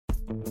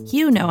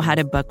You know how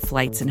to book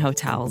flights and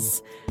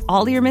hotels.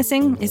 All you're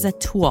missing is a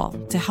tool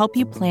to help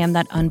you plan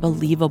that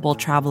unbelievable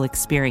travel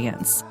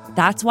experience.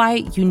 That's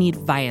why you need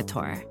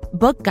Viator.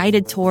 Book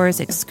guided tours,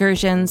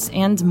 excursions,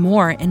 and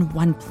more in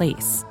one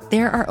place.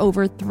 There are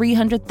over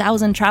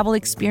 300,000 travel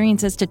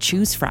experiences to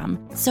choose from,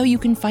 so you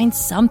can find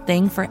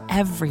something for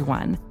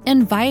everyone.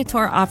 And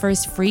Viator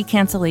offers free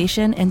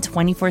cancellation and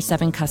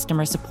 24/7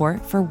 customer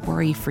support for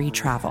worry-free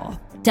travel.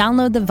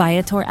 Download the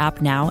Viator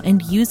app now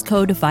and use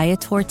code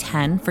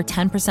Viator10 for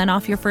 10%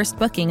 off your first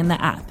booking in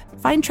the app.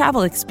 Find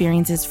travel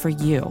experiences for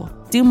you.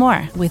 Do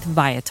more with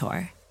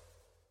Viator.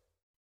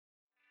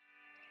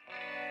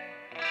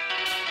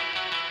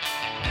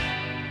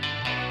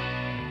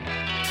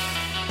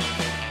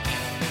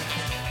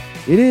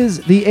 It is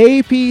the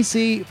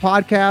APC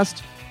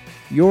podcast,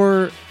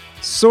 your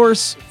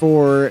source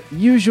for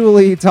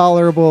usually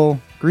tolerable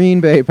Green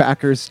Bay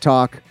Packers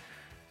talk.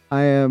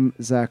 I am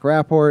Zach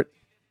Rapport,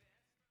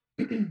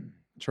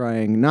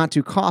 trying not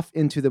to cough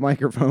into the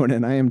microphone,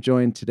 and I am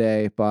joined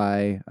today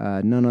by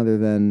none other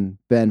than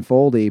Ben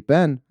Foldy.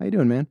 Ben, how you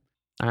doing, man?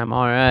 I'm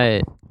all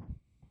right. A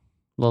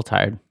little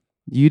tired.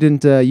 You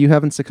didn't. You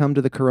haven't succumbed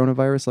to the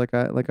coronavirus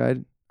like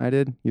I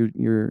did.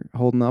 You're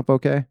holding up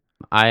okay?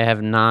 I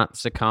have not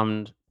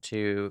succumbed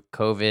to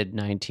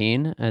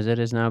COVID-19, as it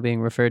is now being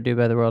referred to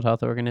by the World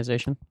Health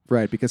Organization.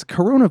 Right, because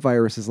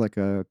coronavirus is like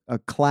a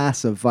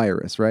class of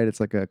virus, right? It's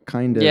like a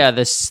kind of... Yeah,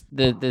 the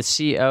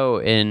CO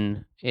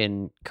in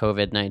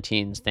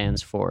COVID-19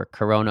 stands for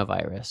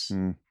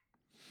coronavirus.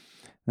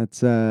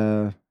 That's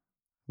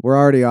we're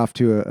already off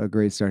to a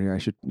great start here. I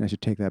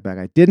should take that back.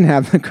 I didn't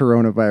have the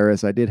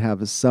coronavirus. I did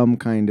have some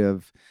kind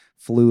of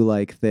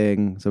flu-like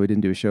thing, so we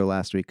didn't do a show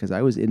last week because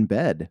I was in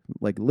bed,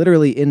 like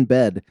literally in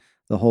bed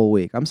the whole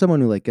week. I'm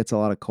someone who like gets a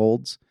lot of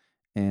colds,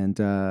 and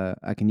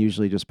I can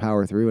usually just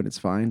power through and it's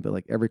fine. But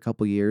like every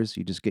couple years,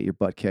 you just get your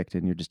butt kicked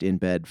and you're just in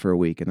bed for a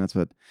week, and that's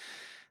what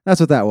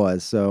that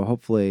was. So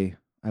hopefully,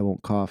 I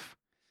won't cough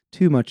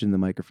too much in the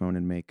microphone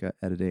and make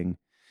editing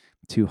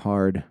too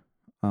hard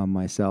on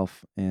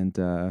myself. And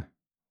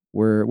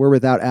we're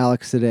without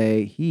Alex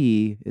today.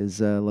 He is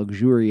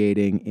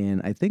luxuriating in,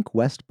 I think,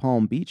 West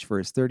Palm Beach for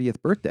his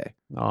 30th birthday.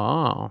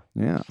 Oh.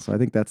 Yeah, so I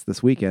think that's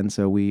this weekend.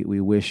 So we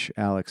wish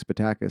Alex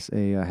Patakis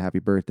a happy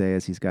birthday,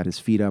 as he's got his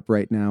feet up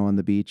right now on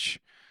the beach.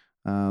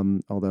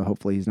 Although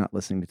hopefully he's not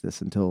listening to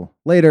this until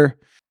later.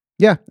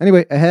 Yeah,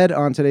 anyway, ahead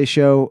on today's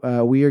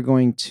show, we are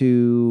going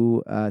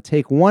to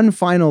take one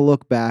final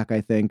look back,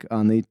 I think,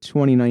 on the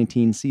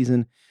 2019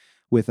 season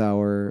with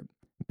our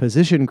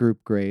position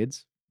group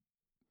grades.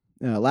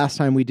 Last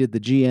time we did the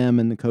GM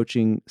and the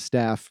coaching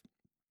staff,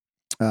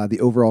 the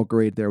overall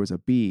grade there was a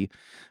B,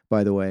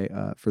 by the way,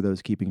 for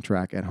those keeping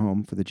track at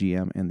home, for the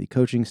GM and the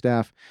coaching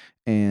staff.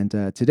 And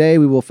today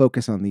we will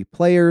focus on the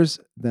players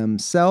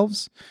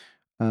themselves.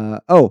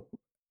 Before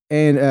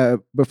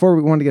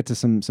we want to get to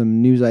some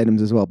news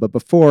items as well, but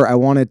before, I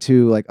wanted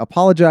to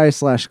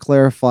apologize /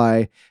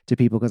 clarify to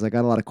people, because I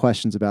got a lot of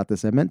questions about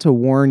this. I meant to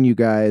warn you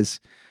guys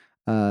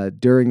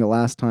during the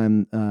last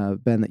time,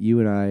 Ben, that you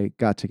and I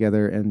got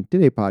together and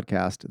did a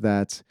podcast,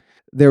 that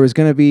there was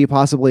going to be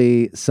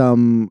possibly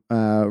some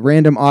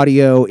random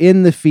audio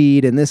in the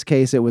feed. In this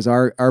case, it was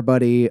our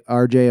buddy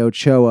RJ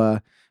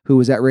Ochoa, who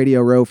was at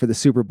Radio Row for the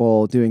Super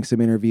Bowl doing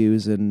some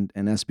interviews, and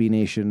SB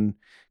Nation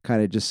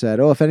kind of just said,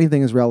 oh, if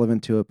anything is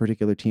relevant to a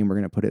particular team, we're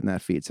going to put it in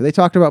that feed. So they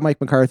talked about Mike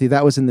McCarthy.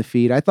 That was in the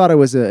feed. I thought it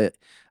was an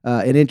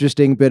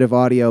interesting bit of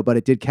audio, but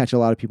it did catch a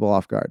lot of people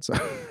off guard. So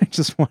I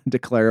just wanted to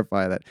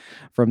clarify that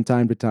from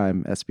time to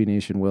time, SB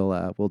Nation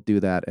will do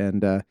that.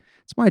 And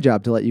it's my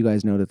job to let you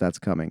guys know that that's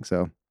coming.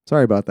 So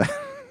sorry about that.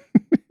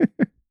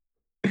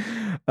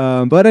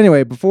 But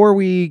anyway, before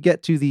we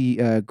get to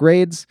the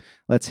grades,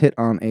 let's hit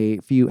on a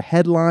few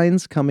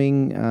headlines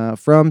coming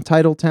from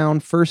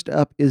Titletown. First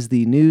up is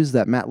the news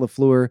that Matt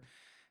LaFleur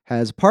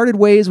has parted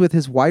ways with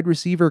his wide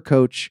receiver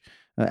coach,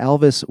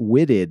 Alvis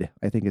Whitted,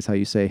 I think is how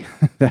you say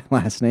that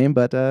last name,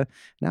 but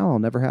now I'll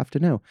never have to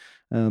know.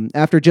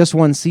 After just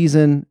one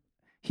season,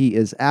 he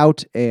is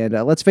out, and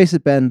let's face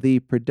it, Ben, the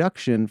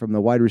production from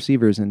the wide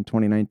receivers in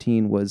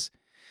 2019 was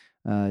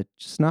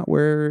just not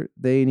where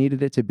they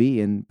needed it to be.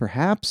 And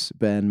perhaps,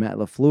 Ben, Matt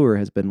LaFleur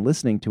has been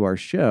listening to our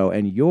show,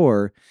 and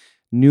your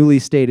newly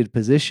stated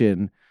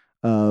position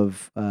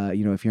of,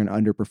 if you're an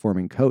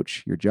underperforming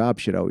coach, your job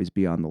should always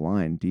be on the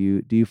line. Do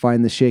you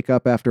find the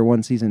shakeup after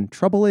one season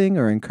troubling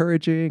or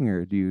encouraging,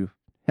 or do you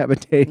have a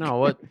take?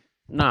 No,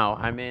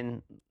 I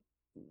mean,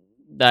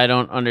 I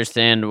don't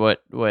understand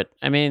what,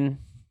 I mean,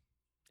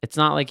 it's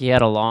not like he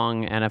had a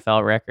long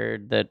NFL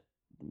record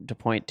to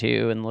point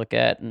to and look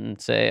at and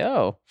say,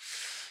 oh,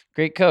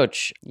 great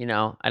coach.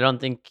 I don't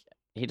think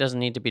he doesn't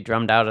need to be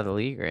drummed out of the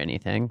league or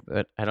anything,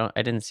 but I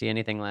didn't see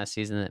anything last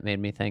season that made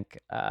me think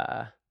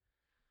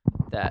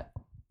that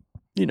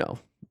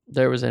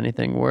there was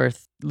anything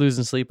worth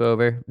losing sleep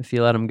over if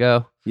you let him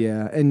go.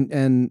 Yeah,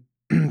 and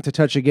to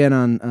touch again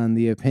on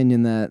the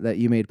opinion that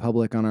you made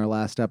public on our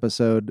last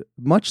episode,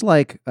 much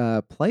like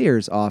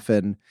players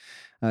often,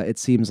 it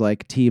seems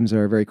like teams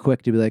are very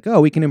quick to be like,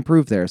 oh, we can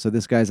improve there, so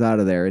this guy's out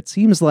of there. It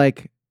seems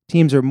like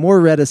teams are more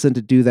reticent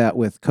to do that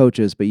with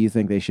coaches, but you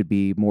think they should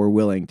be more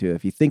willing to.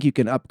 If you think you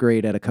can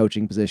upgrade at a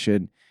coaching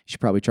position, you should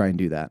probably try and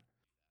do that.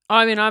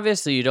 I mean,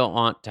 obviously, you don't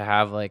want to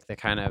have like the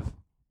kind of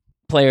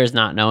players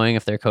not knowing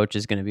if their coach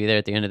is going to be there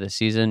at the end of the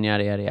season,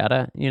 yada, yada,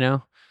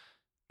 yada,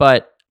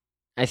 But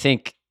I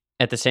think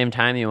at the same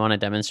time, you want to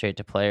demonstrate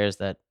to players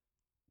that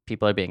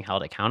people are being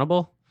held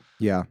accountable.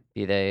 Yeah.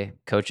 Be they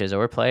coaches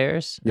or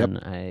players. Yep.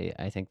 And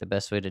I think the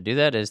best way to do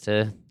that is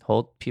to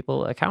hold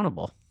people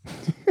accountable.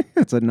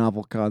 It's a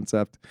novel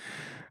concept.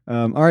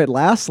 All right.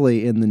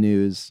 Lastly, in the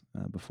news,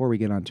 before we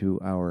get on to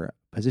our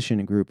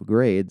position group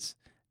grades,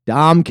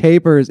 Dom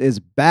Capers is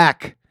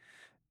back. ...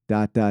 in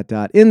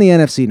the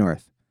NFC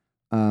North.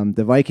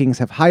 The Vikings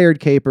have hired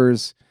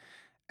Capers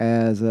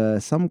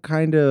as some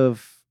kind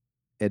of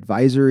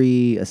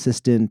advisory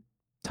assistant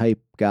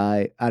type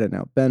guy. I don't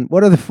know. Ben,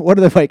 what are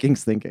the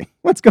Vikings thinking?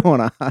 What's going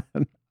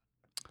on?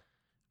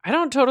 I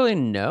don't totally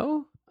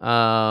know.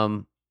 I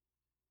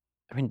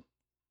mean,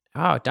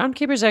 Dom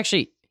Capers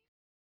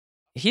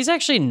he's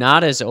actually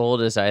not as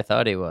old as I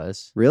thought he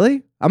was.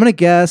 Really? I'm going to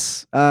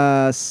guess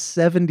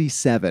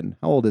 77.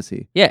 How old is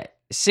he? Yeah,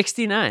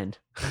 69.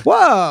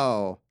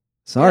 Whoa.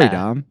 Sorry, Yeah.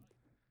 Dom.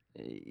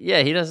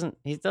 Yeah, he doesn't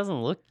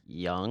look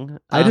young.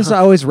 I just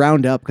always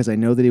round up because I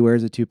know that he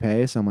wears a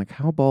toupee. So I'm like,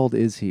 how bald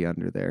is he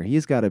under there?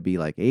 He's got to be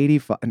like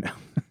 85. No.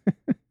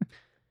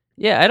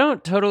 Yeah, I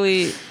don't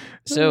totally.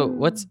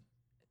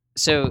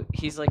 So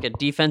he's like a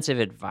defensive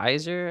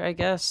advisor, I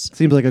guess.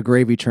 Seems like a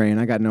gravy train.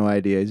 I got no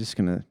idea. He's just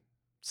going to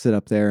sit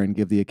up there and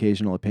give the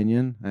occasional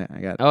opinion.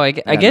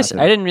 I guess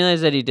I didn't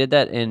realize that he did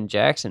that in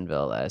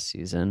Jacksonville last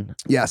season.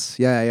 Yes.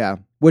 Yeah.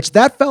 Which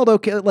that felt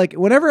okay. Like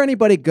whenever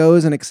anybody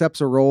goes and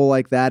accepts a role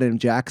like that in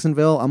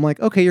Jacksonville, I'm like,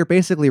 okay, you're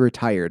basically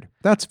retired.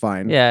 That's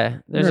fine. Yeah,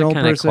 there's You're a an old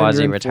kind of person, you're in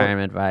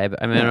quasi-retirement vibe.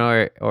 I mean,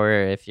 Yeah. or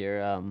if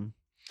you're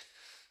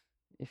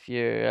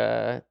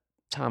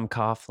Tom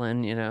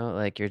Coughlin,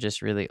 like you're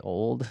just really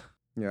old.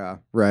 Yeah.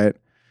 Right.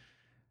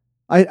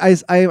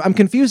 I'm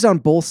confused on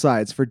both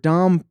sides. For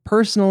Dom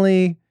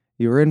personally,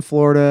 you were in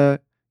Florida.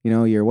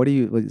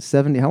 You're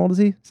 70? How old is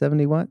he?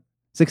 70 what?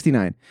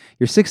 69.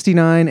 You're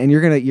 69, and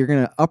you're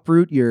gonna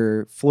uproot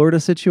your Florida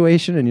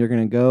situation, and you're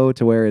gonna go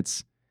to where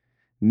it's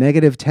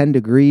negative 10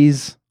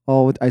 degrees.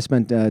 I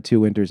spent 2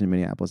 winters in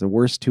Minneapolis, the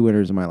worst 2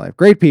 winters of my life.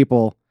 Great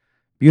people,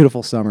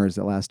 beautiful summers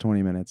that last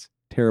 20 minutes.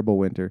 Terrible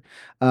winter.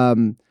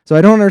 So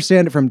I don't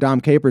understand it from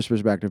Dom Capers'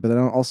 perspective, but then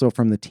also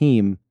from the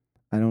team,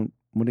 I don't.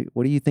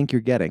 What do you think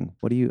you're getting?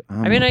 What do you?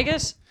 I mean, I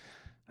guess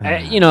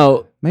maybe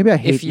I'm if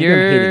hating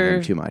you're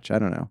him too much. I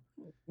don't know.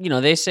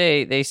 they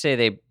say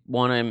they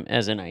want him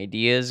as an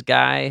ideas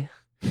guy.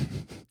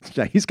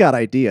 Yeah, he's got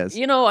ideas.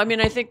 I mean,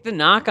 I think the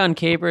knock on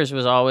Capers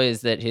was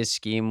always that his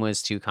scheme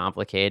was too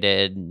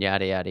complicated,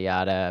 yada yada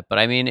yada. But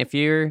I mean, if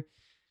you're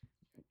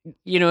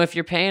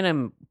paying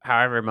him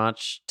however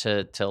much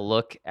to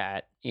look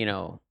at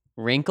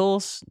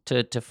wrinkles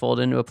to fold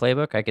into a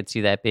playbook, I could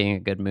see that being a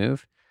good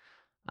move.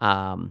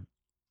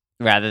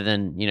 Rather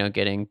than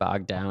getting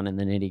bogged down in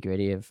the nitty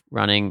gritty of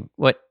running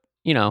what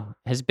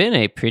has been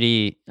a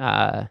pretty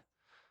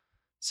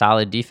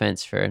solid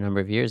defense for a number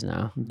of years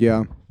now.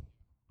 Yeah.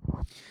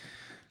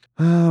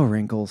 Oh,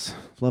 wrinkles.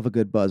 Love a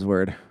good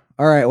buzzword.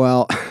 All right,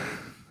 well,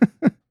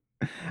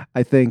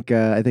 I think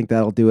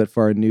that'll do it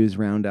for our news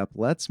roundup.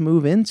 Let's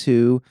move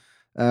into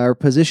our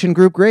position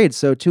group grades.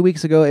 So 2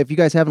 weeks ago, if you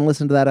guys haven't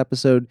listened to that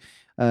episode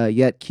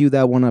yet, cue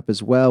that one up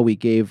as well. We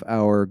gave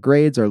our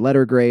grades, our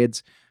letter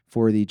grades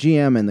for the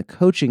GM and the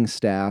coaching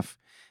staff,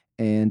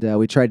 and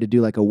we tried to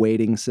do like a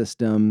weighting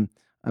system.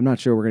 I'm not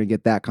sure we're going to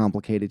get that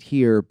complicated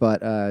here,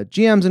 but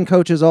GMs and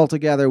coaches all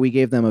together, we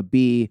gave them a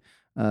B.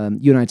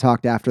 You and I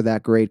talked after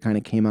that grade kind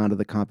of came out of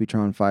the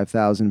Computron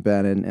 5000,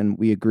 Ben, and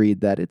we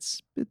agreed that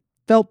it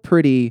felt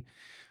pretty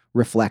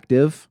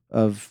reflective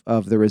of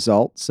the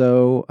result.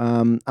 So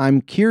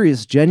I'm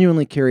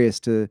genuinely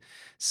curious to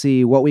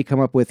see what we come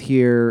up with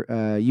here.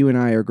 You and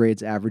I are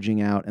grades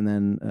averaging out, and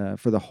then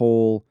for the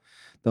whole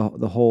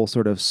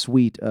sort of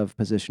suite of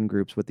position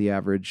groups, what the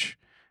average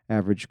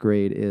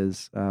grade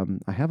is.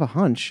 I have a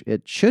hunch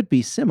it should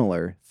be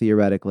similar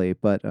theoretically,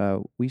 but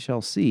we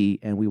shall see,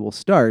 and we will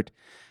start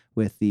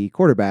with the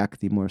quarterback,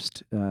 the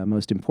most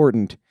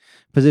important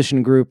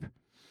position group.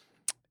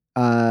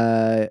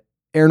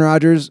 Aaron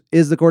Rodgers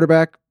is the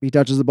quarterback. He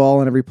touches the ball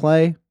on every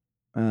play.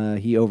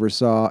 He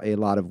oversaw a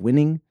lot of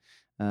winning.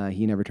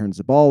 He never turns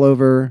the ball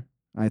over.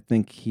 I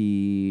think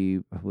he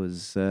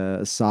was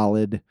a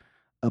solid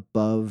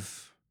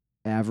above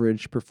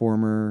average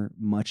performer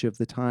much of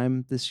the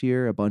time this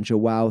year. A bunch of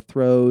wow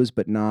throws,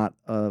 but not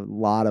a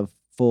lot of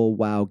full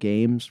wow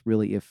games,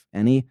 really, if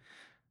any.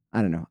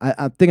 I don't know.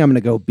 I think I'm going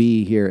to go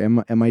B here.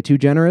 Am I too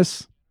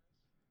generous?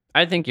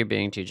 I think you're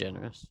being too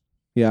generous.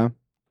 Yeah.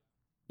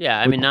 Yeah,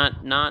 I mean,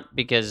 not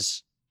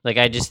because, like,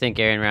 I just think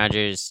Aaron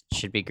Rodgers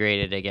should be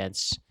graded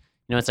against,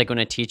 it's like when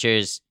a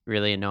teacher's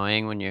really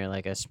annoying when you're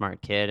like a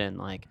smart kid and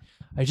like,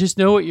 I just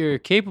know what you're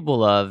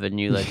capable of, and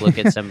you like look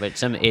at some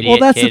idiot. Well,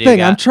 that's kid the thing.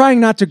 Who got, I'm trying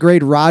not to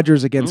grade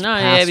Rodgers against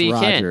past but you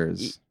Rodgers.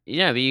 Can't.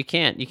 Yeah, but you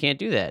can't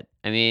do that.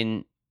 I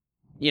mean,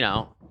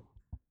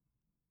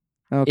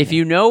 Okay. If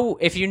you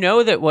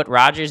know that what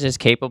Rodgers is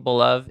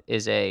capable of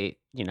is a,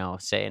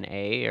 say an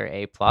A or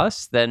A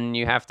plus, then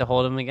you have to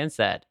hold him against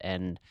that.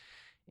 And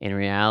in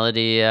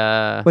reality,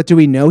 But do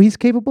we know he's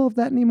capable of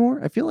that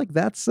anymore? I feel like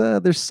that's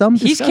there's some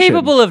he's discussion.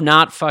 capable of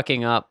not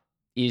fucking up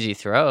easy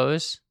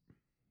throws.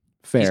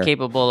 Fair. He's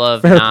capable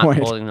of Fair not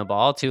point. holding the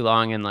ball too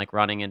long and like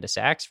running into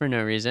sacks for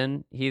no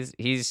reason. He's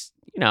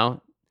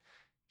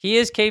he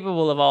is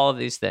capable of all of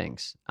these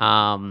things.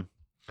 At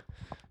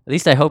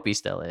least I hope he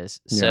still is.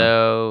 Yeah.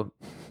 So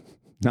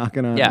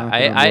knocking on. yeah,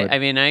 knocking on wood. I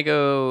mean,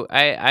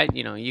 I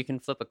you can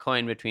flip a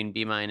coin between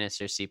B- or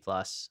C+.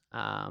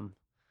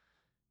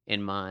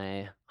 In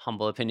my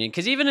humble opinion,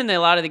 because even in a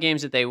lot of the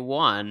games that they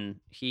won,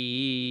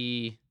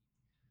 he,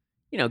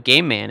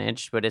 game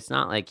managed, but it's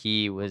not like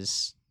he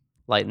was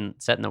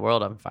setting the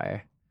world on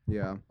fire.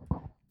 Yeah.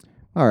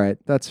 All right,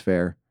 that's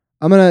fair.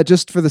 I'm gonna,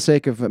 just for the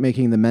sake of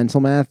making the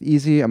mental math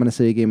easy, I'm gonna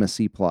say you gave him a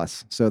C+.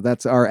 So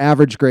that's our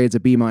average grade's a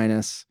B-, and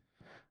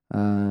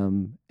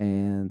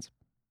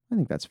I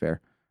think that's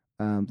fair.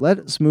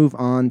 Let's move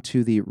on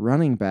to the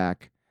running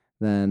back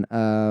then.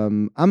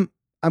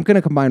 I'm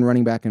gonna combine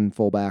running back and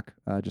fullback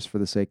just for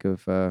the sake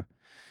of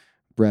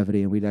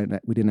brevity, and we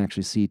didn't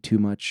actually see too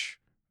much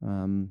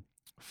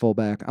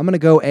fullback. I'm gonna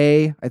go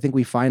A. I think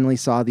we finally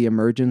saw the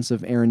emergence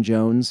of Aaron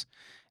Jones.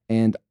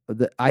 And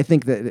I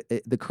think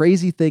that the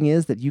crazy thing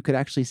is that you could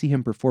actually see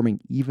him performing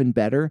even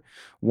better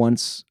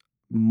once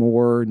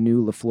more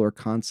new LaFleur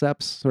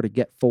concepts sort of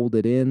get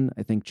folded in.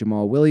 I think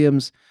Jamal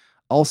Williams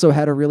also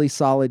had a really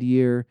solid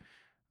year,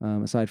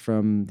 aside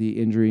from the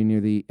injury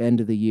near the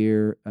end of the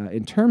year.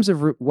 In terms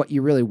of what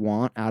you really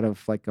want out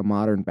of like a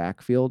modern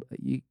backfield,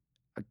 I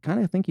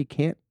kind of think you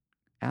can't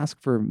ask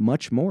for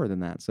much more than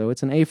that. So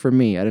it's an A for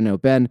me. I don't know,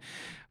 Ben.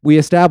 We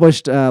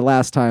established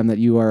last time that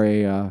you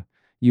are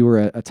you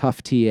were a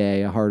tough TA,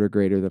 a harder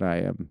grader than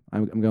I am.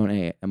 I'm going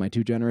A. Am I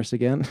too generous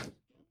again?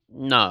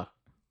 No.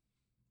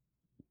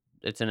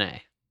 It's an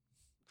A.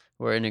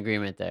 We're in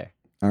agreement there.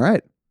 All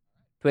right.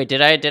 Wait,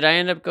 did I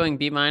end up going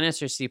B- or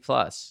C+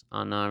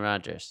 on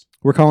Rodgers?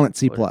 We're calling it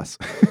C+.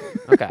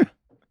 Okay.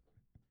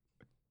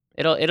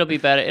 It'll be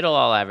better. It'll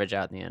all average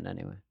out in the end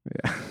anyway.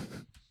 Yeah.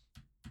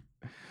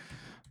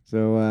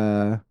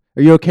 So,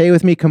 are you okay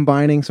with me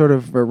combining sort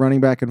of running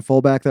back and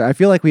fullback there? I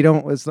feel like we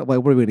don't. It's like, what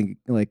are we going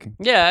to like?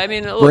 Yeah, I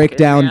mean, break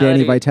down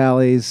Danny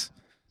Vitale's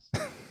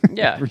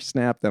yeah every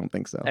snap. I don't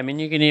think so. I mean,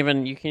 you can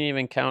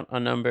even count a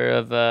number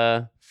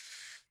of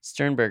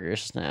Sternberger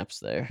snaps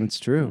there. That's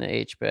true. In the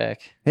H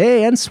back.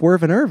 Hey, and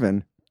Swervin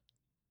Irvin.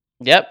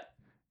 Yep,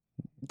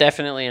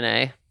 definitely an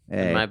A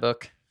in my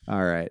book.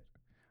 All right.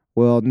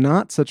 Well,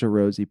 not such a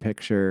rosy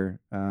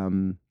picture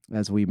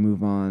as we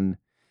move on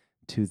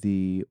to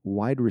the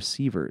wide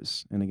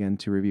receivers. And again,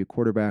 to review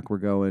quarterback, we're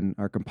going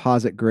our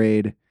composite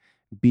grade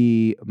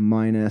B-.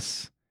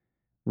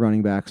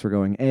 Running backs, we're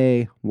going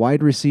A.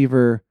 Wide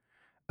receiver,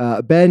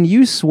 Ben,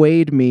 you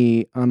swayed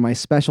me on my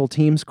special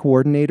teams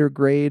coordinator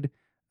grade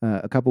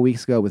a couple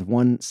weeks ago with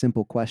one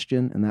simple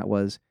question, and that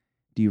was,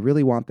 do you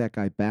really want that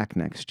guy back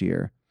next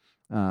year?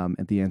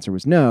 And the answer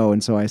was no,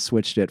 and so I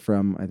switched it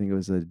from, I think it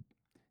was a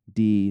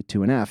D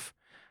to an F.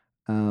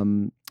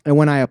 And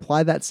when I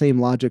apply that same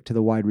logic to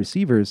the wide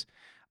receivers,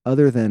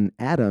 other than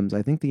Adams,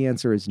 I think the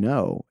answer is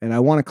no. And I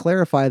want to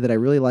clarify that I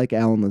really like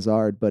Allen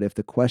Lazard, but if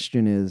the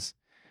question is,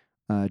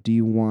 do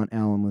you want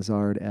Allen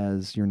Lazard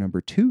as your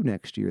number 2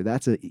 next year?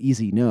 That's an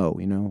easy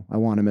no. I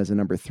want him as a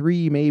number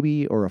 3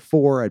 maybe, or a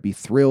 4. I'd be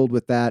thrilled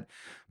with that.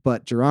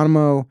 But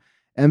Geronimo,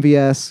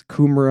 MVS,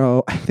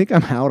 Kumaro, I think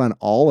I'm out on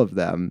all of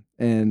them.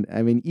 And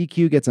I mean,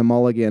 EQ gets a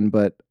mulligan,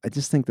 but I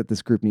just think that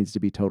this group needs to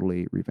be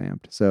totally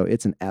revamped. So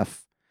it's an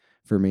F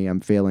for me.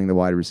 I'm failing the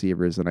wide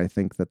receivers, and I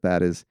think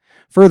that is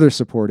further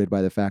supported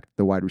by the fact that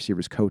the wide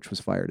receivers coach was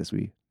fired, as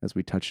we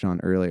touched on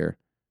earlier.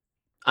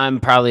 I'm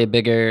probably a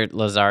bigger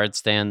Lazard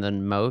stan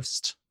than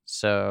most,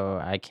 so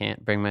I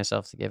can't bring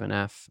myself to give an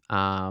F.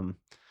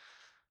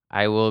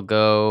 I will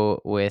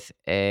go with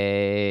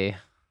a.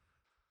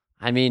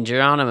 I mean,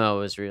 Geronimo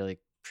was really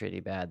pretty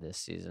bad this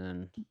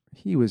season.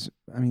 He was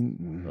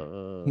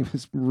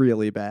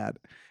really bad.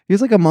 He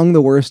was like among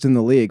the worst in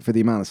the league for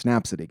the amount of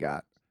snaps that he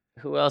got.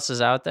 Who else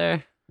is out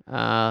there?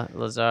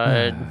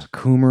 Lazard,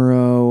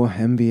 Kumaro,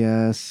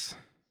 MVS.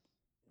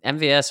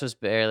 MVS was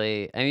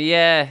barely. I mean,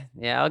 yeah.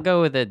 I'll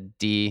go with a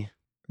D.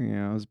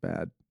 Yeah, it was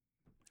bad.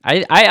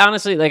 I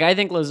honestly I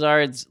think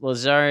Lazard's.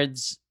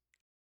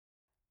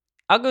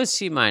 I'll go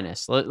C-.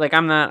 Like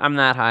I'm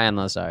not high on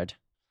Lazard,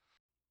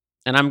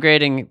 and I'm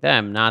grading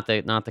them, not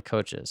the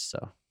coaches.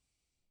 So,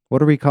 what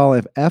do we call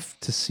it? F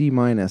to C-.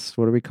 What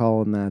are we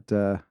calling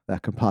that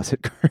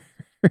composite grade?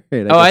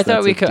 I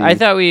thought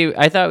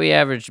we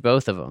averaged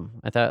both of them.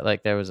 I thought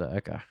there was a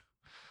okay.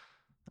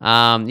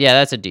 Yeah,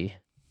 that's a D.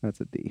 That's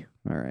a D.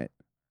 All right.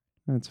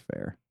 That's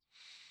fair.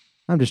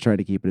 I'm just trying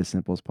to keep it as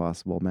simple as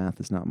possible. Math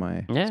is not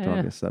my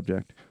strongest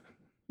subject.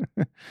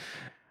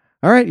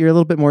 All right. You're a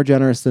little bit more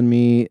generous than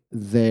me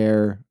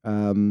there.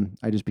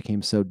 I just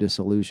became so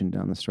disillusioned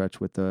down the stretch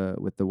with the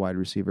wide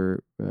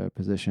receiver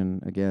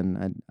position.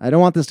 Again, I don't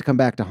want this to come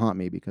back to haunt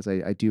me because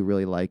I do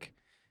really like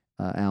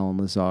Alan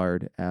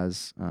Lazard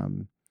as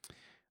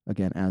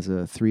again, as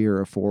a 3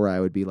 or a 4. I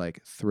would be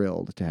like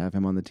thrilled to have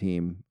him on the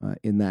team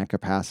in that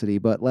capacity.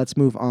 But let's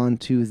move on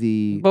to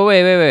the. But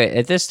wait.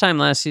 At this time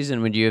last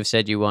season, would you have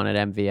said you wanted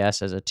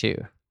MVS as a 2?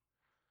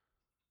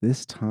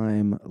 This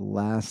time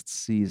last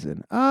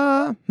season.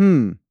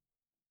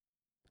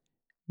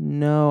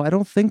 No, I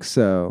don't think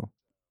so.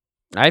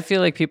 I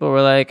feel like people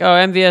were like, oh,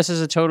 MVS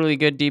is a totally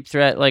good deep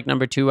threat, like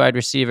number 2 wide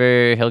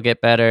receiver. He'll get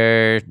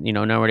better,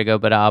 nowhere to go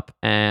but up.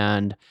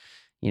 And,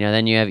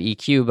 then you have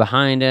EQ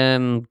behind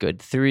him,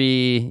 good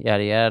 3,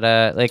 yada,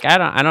 yada. Like,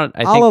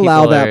 I'll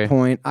allow that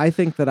point. I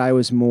think that I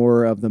was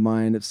more of the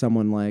mind of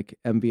someone like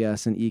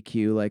MVS and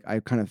EQ. Like, I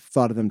kind of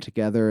thought of them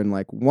together and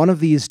like one of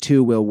these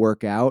two will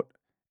work out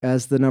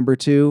as the number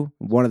 2.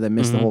 One of them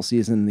missed the whole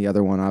season. The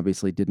other one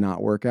obviously did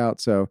not work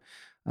out.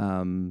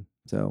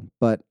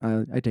 But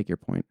I take your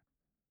point.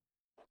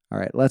 All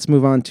right, let's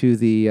move on to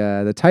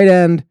the tight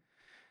end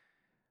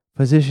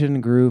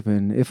position group.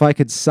 And if I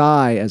could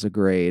sigh as a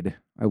grade,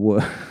 I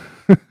would.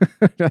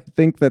 I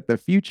think that the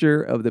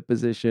future of the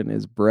position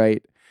is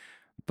bright,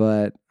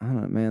 but I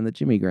don't know, man, the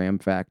Jimmy Graham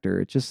factor,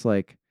 it's just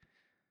like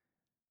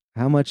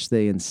how much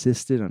they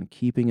insisted on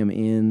keeping him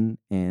in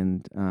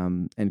and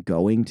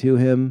going to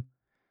him.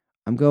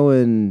 I'm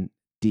going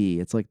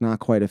D. It's like not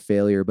quite a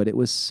failure, but it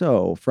was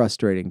so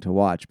frustrating to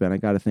watch, Ben. I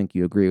got to think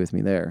you agree with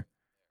me there.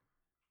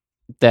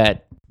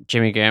 That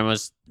Jimmy Graham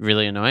was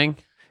really annoying?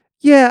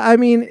 Yeah, I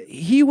mean,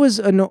 he was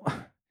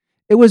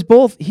it was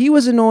both. He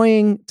was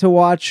annoying to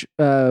watch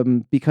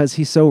because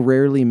he so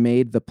rarely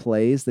made the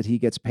plays that he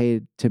gets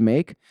paid to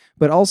make,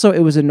 but also it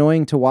was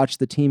annoying to watch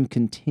the team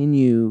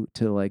continue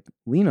to like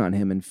lean on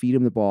him and feed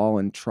him the ball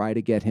and try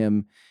to get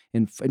him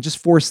and just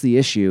force the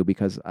issue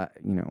because I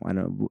don't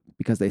know,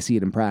 because they see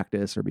it in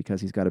practice or because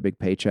he's got a big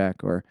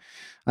paycheck or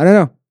I don't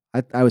know.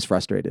 I was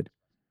frustrated.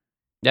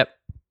 Yep.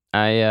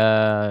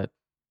 I'm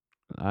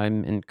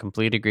in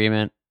complete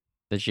agreement.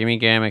 The Jimmy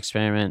Graham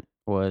experiment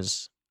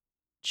was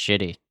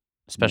shitty,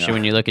 especially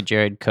when you look at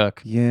Jared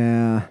Cook.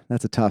 Yeah,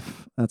 that's a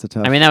tough. I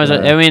mean, I was high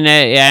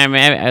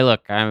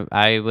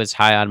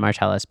on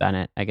Martellus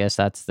Bennett. I guess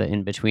that's the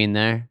in between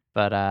there.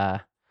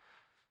 But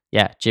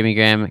yeah, Jimmy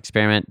Graham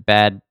experiment,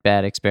 bad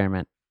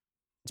experiment,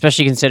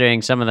 especially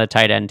considering some of the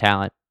tight end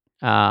talent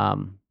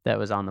that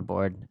was on the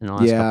board in the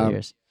last couple of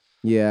years.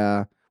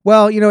 Yeah.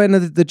 Well, and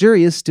the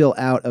jury is still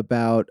out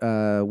about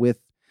with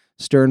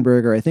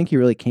Sternberger. I think he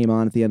really came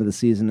on at the end of the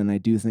season, and I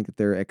do think that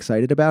they're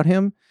excited about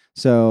him.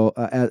 So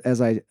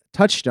as I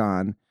touched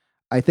on,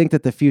 I think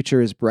that the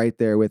future is bright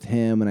there with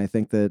him, and I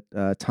think that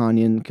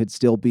Tanyan could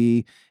still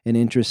be an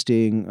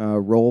interesting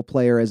role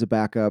player as a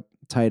backup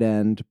tight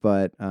end,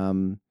 but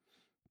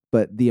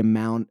the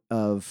amount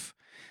of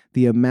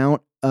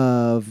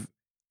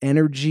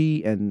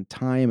energy and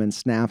time and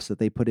snaps that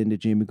they put into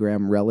Jimmy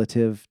Graham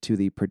relative to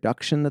the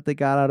production that they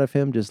got out of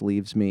him just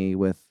leaves me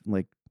with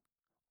like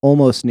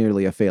almost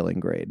nearly a failing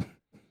grade.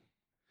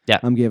 Yeah.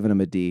 I'm giving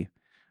him a D.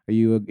 Are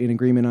you in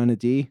agreement on a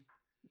D?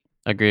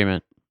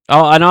 Agreement.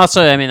 Oh, and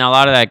also, I mean, a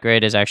lot of that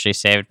grade is actually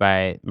saved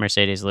by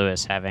Mercedes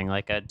Lewis having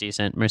like a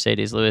decent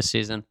Mercedes Lewis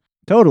season.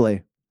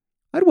 Totally.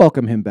 I'd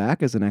welcome him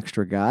back as an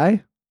extra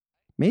guy.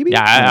 Maybe.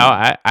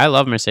 Yeah, I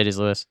love Mercedes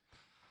Lewis.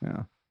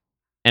 Yeah.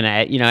 And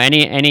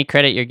any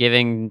credit you're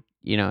giving,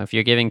 if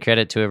you're giving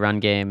credit to a run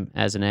game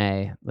as an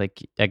A,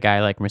 like a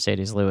guy like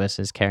Mercedes Lewis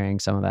is carrying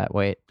some of that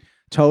weight.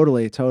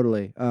 Totally.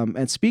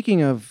 And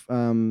speaking of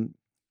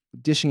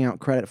dishing out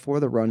credit for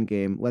the run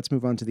game, let's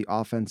move on to the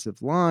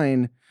offensive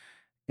line.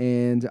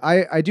 And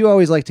I do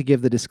always like to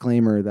give the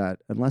disclaimer that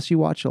unless you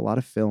watch a lot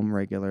of film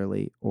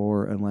regularly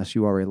or unless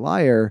you are a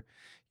liar,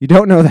 you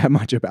don't know that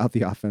much about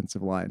the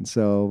offensive line.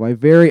 So my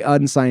very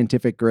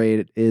unscientific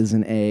grade is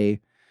an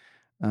A.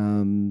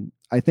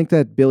 I think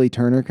that Billy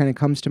Turner kind of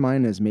comes to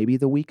mind as maybe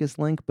the weakest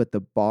link, but the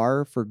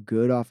bar for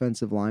good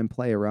offensive line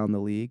play around the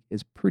league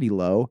is pretty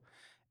low.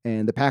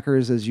 And the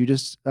Packers, as you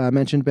just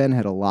mentioned, Ben,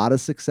 had a lot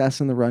of success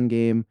in the run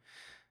game.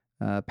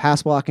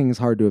 Pass blocking is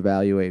hard to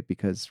evaluate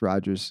because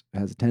Rodgers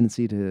has a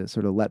tendency to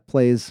sort of let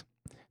plays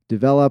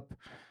develop.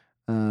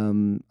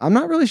 I'm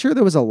not really sure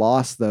there was a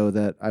loss, though,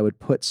 that I would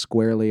put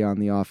squarely on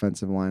the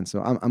offensive line.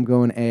 So I'm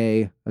going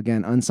A,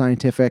 again,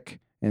 unscientific,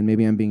 and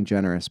maybe I'm being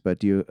generous, but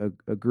do you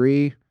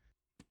agree?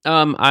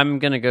 I'm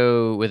going to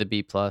go with a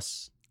B+,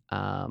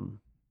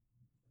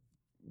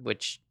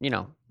 which,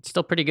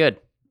 still pretty good,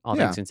 all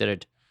things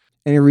considered.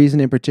 Any reason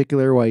in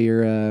particular why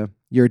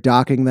you're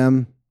docking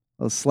them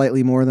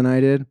slightly more than I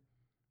did?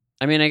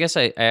 I mean, I guess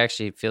I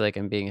actually feel like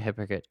I'm being a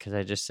hypocrite because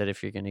I just said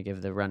if you're going to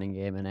give the running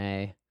game an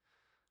A.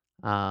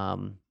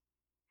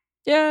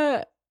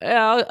 Yeah,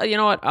 you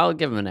know what? I'll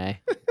give him an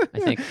A. I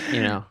think,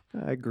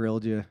 I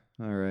grilled you.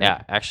 All right.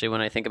 Yeah, actually,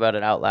 when I think about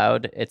it out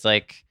loud, it's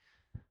like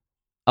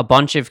a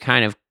bunch of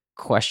kind of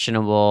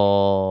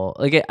questionable,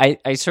 like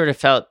I sort of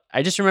felt,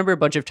 I just remember a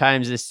bunch of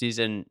times this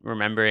season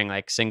remembering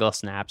like single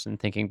snaps and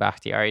thinking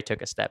Bakhtiari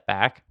took a step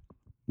back.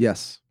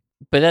 Yes.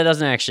 But that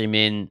doesn't actually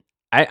mean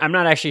I'm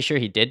not actually sure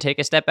he did take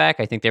a step back.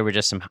 I think there were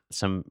just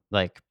some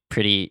like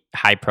pretty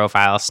high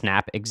profile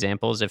snap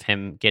examples of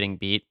him getting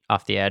beat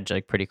off the edge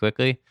like pretty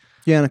quickly.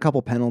 Yeah, and a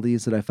couple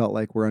penalties that I felt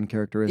like were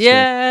uncharacteristic.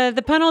 Yeah,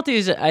 the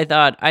penalties. I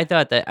thought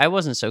that I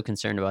wasn't so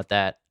concerned about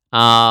that.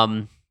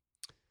 I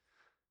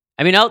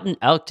mean,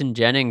 Elton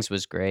Jennings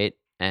was great,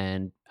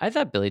 and I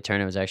thought Billy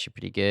Turner was actually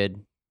pretty good.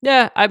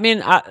 Yeah, I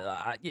mean,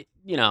 I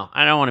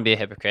don't want to be a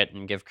hypocrite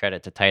and give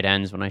credit to tight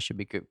ends when I should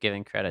be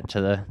giving credit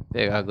to the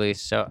big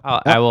uglies. So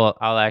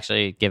I'll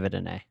actually give it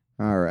an A.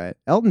 All right,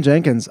 Elton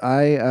Jenkins.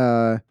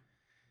 I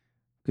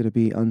going to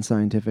be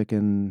unscientific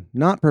and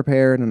not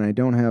prepared, and I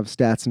don't have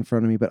stats in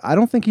front of me, but I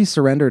don't think he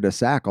surrendered a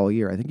sack all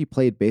year. I think he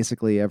played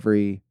basically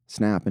every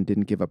snap and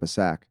didn't give up a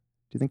sack.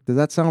 Does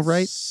that sound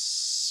right?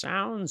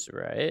 Sounds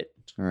right.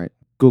 All right,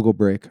 Google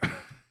break.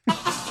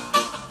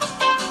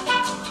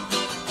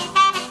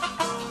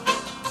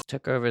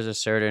 Took over as a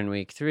starter in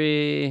week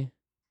 3.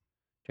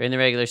 During the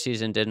regular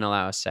season, didn't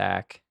allow a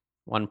sack.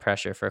 1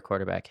 pressure for a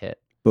quarterback hit.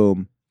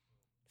 Boom.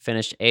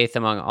 Finished 8th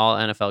among all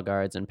NFL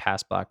guards in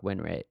pass block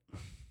win rate.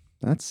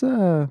 That's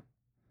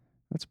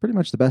pretty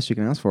much the best you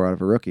can ask for out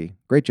of a rookie.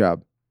 Great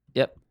job.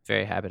 Yep.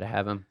 Very happy to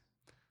have him.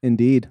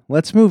 Indeed.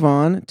 Let's move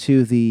on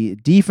to the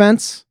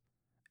defense,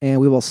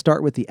 and we will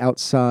start with the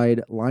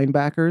outside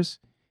linebackers.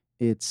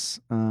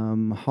 It's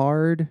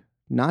hard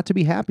not to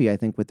be happy, I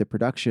think, with the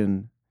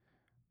production.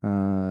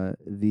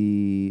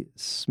 The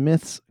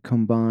Smiths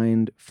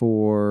combined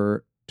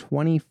for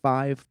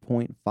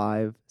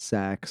 25.5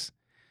 sacks,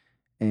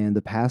 and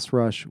the pass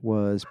rush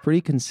was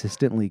pretty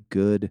consistently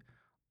good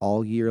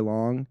all year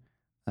long.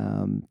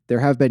 There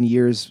have been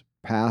years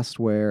past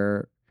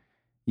where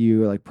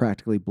you like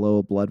practically blow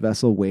a blood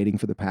vessel waiting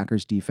for the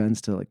Packers defense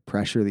to like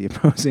pressure the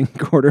opposing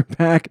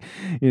quarterback.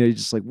 You're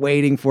just like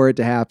waiting for it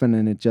to happen,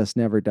 and it just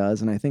never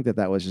does. And I think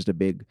that was just a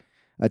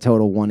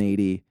total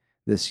 180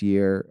 this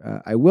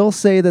year. I will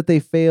say that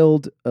they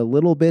failed a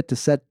little bit to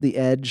set the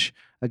edge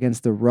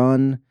against the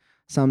run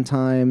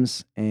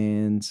sometimes,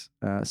 and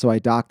so I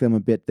docked them a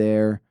bit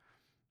there.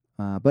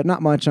 But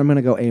not much. I'm going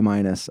to go A-.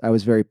 I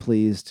was very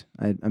pleased.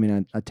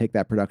 I'd take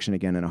that production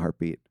again in a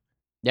heartbeat.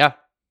 Yeah.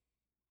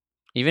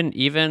 Even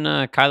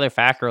Kyler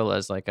Fackrell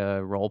as like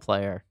a role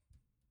player.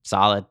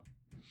 Solid.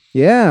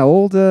 Yeah,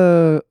 old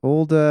Kyler.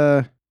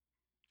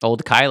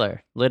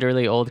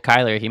 Literally old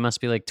Kyler. He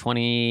must be like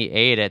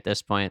 28 at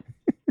this point.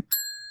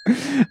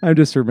 I'm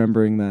just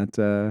remembering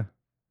that.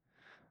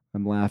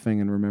 I'm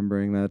laughing and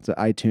remembering that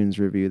iTunes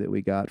review that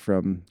we got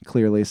from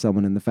clearly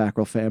someone in the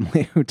Fackrell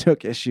family who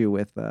took issue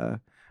with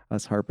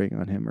us harping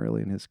on him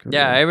early in his career.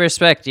 Yeah,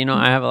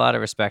 I have a lot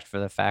of respect for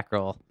the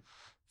Fackrell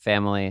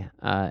family,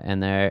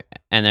 and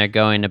they're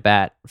going to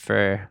bat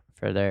for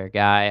their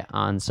guy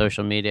on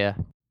social media.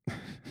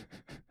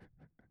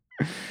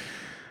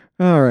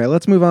 All right,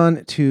 let's move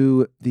on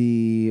to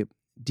the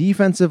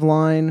defensive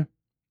line.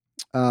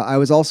 I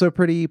was also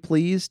pretty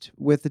pleased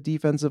with the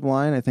defensive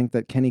line. I think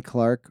that Kenny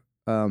Clark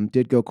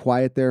did go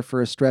quiet there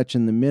for a stretch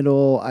in the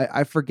middle.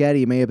 I forget,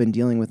 he may have been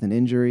dealing with an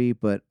injury,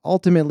 but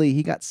ultimately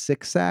he got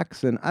 6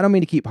 sacks. And I don't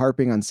mean to keep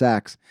harping on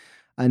sacks.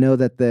 I know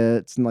that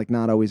it's like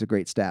not always a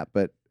great stat,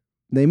 but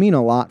they mean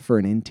a lot for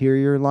an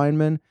interior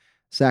lineman.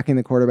 Sacking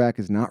the quarterback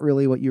is not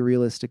really what you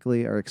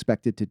realistically are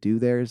expected to do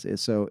there,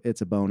 so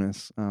it's a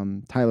bonus.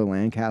 Tyler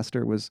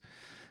Lancaster was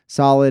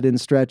solid in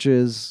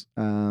stretches.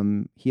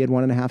 He had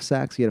 1.5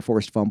 sacks. He had a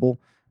forced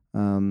fumble.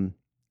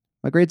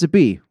 My grade's a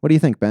B. What do you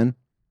think, Ben?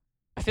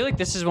 I feel like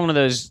this is one of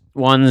those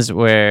ones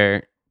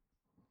where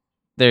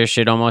there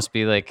should almost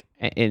be like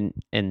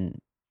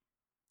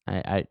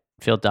I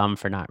feel dumb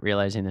for not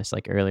realizing this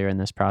like earlier in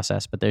this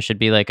process, but there should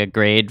be like a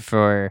grade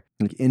for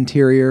like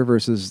interior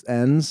versus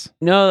ends.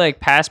 No, like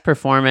past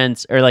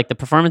performance or like the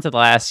performance of the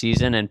last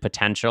season and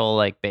potential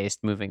like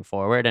based moving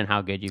forward and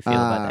how good you feel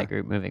about that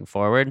group moving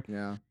forward.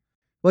 Yeah.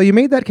 Well, you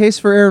made that case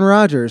for Aaron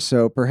Rodgers,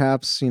 so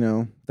perhaps,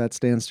 that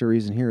stands to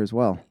reason here as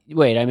well.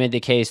 Wait, I made the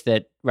case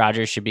that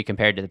Rodgers should be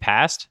compared to the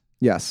past?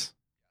 Yes.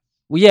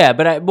 Well, yeah,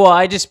 but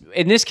I just,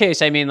 in this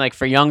case, I mean, like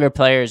for younger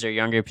players or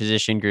younger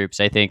position groups,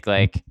 I think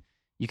like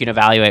you can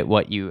evaluate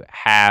what you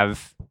had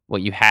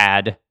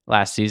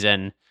last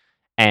season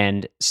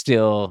and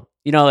still,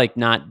 like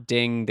not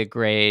ding the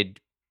grade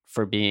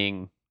for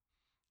being,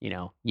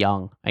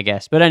 young, I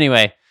guess. But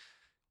anyway,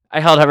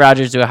 I held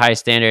Rodgers to a high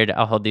standard.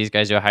 I'll hold these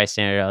guys to a high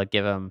standard. I'll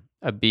give them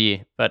a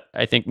B. But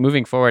I think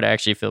moving forward, I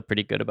actually feel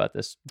pretty good about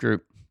this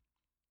group.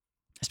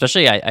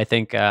 Especially, I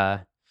think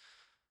Kyle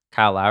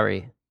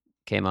Lowry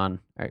came on.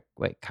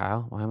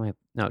 Kyle? Why am I?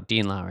 No,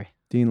 Dean Lowry.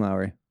 Dean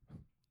Lowry.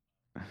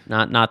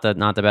 Not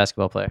the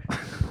basketball player.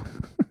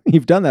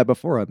 You've done that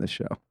before on this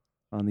show,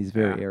 on these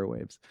very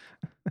airwaves.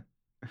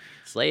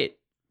 It's late.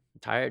 I'm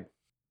tired.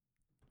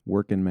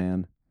 Working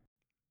man.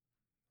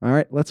 All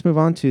right, let's move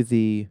on to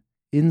the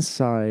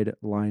inside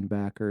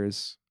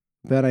linebackers.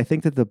 Ben, I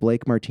think that the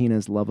Blake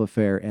Martinez love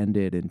affair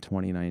ended in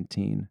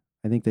 2019.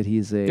 I think that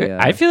he's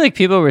I feel like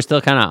people were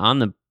still kind of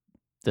on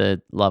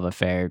the love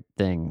affair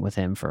thing with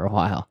him for a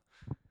while.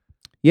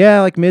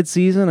 Yeah, like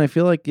mid-season, I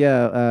feel like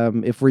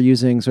if we're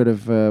using sort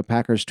of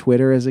Packers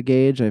Twitter as a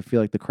gauge, I feel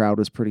like the crowd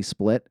was pretty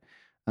split.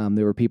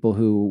 There were people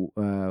who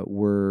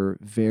were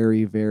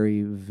very,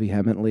 very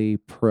vehemently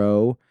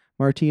pro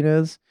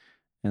Martinez,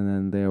 and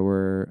then there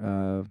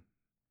were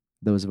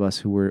those of us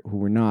who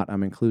were not.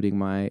 I'm including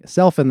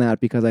myself in that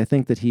because I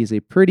think that he's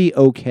a pretty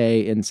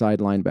okay inside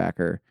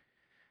linebacker,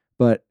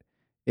 but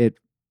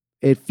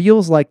it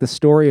feels like the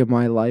story of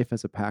my life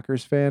as a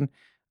Packers fan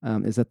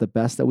is that the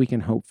best that we can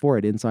hope for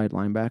at inside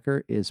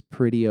linebacker is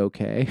pretty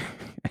okay.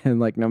 And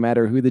like no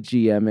matter who the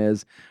GM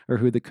is or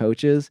who the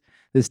coach is,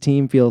 this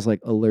team feels like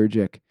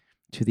allergic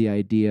to the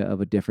idea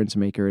of a difference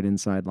maker at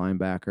inside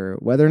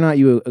linebacker. Whether or not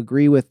you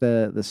agree with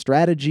the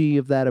strategy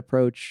of that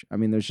approach, I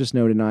mean, there's just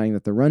no denying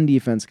that the run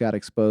defense got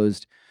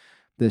exposed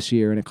this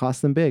year and it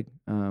cost them big.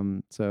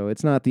 So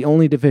it's not the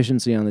only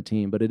deficiency on the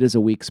team, but it is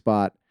a weak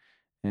spot.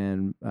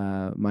 And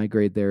my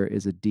grade there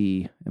is a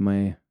D. Am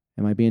I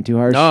being too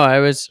harsh? No, I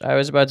was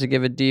about to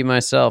give a D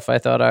myself. I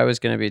thought I was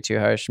going to be too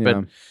harsh, Yeah.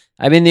 but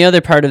I mean the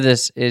other part of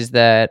this is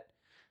that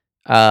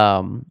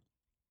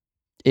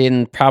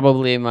in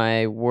probably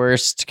my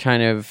worst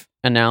kind of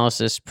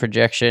analysis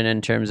projection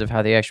in terms of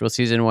how the actual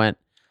season went,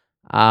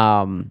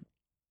 when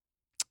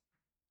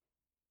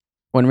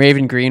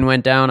Raven Green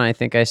went down, I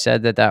think I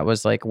said that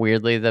was like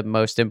weirdly the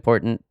most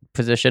important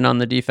position on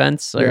the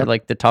defense, or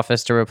like the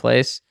toughest to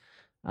replace.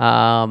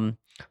 Not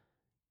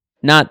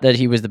that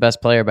he was the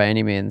best player by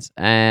any means,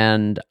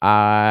 and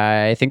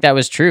I think that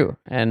was true.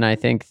 And I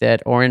think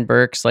that Oren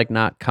Burks like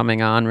not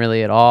coming on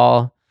really at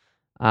all,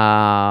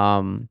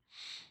 Raven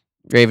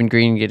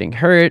Green getting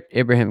hurt,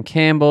 Ibrahim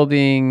Campbell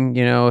being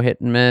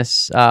hit and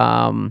miss.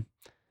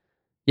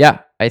 Yeah,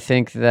 I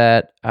think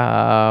that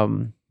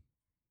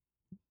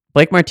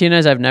Blake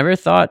Martinez I've never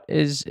thought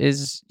is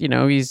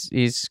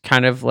he's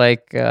kind of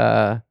like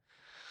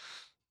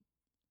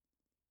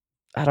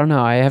I don't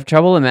know. I have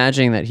trouble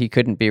imagining that he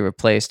couldn't be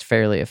replaced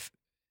fairly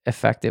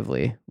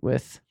effectively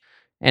with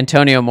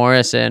Antonio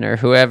Morrison or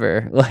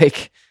whoever.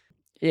 Like,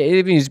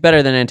 he's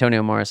better than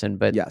Antonio Morrison,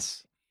 but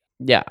yes,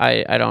 yeah,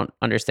 I don't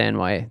understand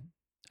why.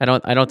 I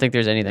don't think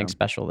there's anything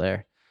special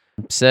there.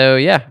 So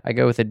yeah, I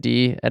go with a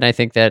D, and I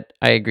think that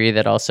I agree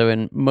that also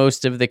in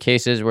most of the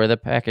cases where the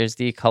Packers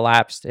D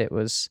collapsed, it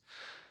was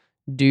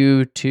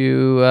due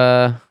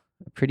to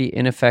pretty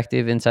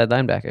ineffective inside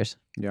linebackers.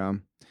 Yeah.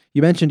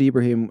 You mentioned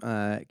Ibrahim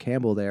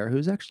Campbell there,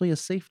 who's actually a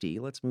safety.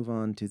 Let's move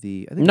on to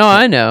the.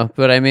 I know,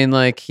 but I mean,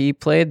 like he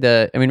played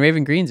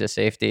Raven Green's a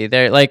safety.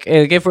 They're like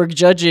if we're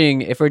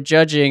judging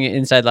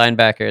inside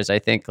linebackers, I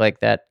think like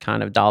that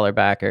kind of dollar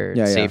backer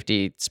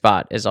safety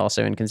spot is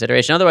also in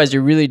consideration. Otherwise,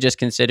 you're really just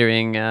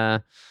considering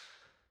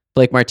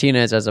Blake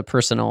Martinez as a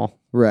personal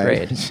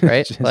grade,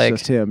 right?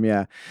 just him,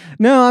 yeah.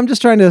 No, I'm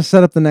just trying to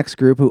set up the next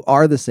group who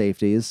are the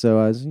safeties. So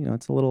as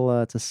it's a little,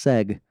 it's a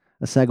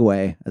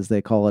segue as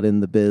they call it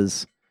in the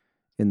biz.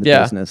 In the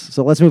business.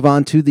 So let's move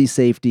on to the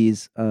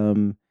safeties.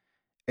 Adrian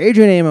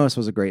Amos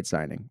was a great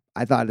signing.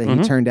 I thought that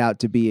he turned out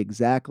to be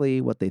exactly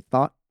what they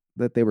thought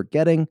that they were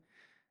getting.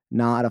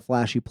 Not a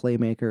flashy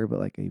playmaker, but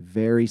like a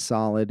very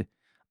solid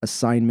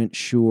assignment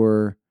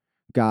sure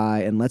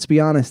guy. And let's be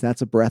honest,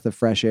 that's a breath of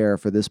fresh air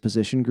for this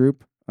position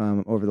group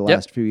over the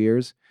last few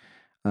years.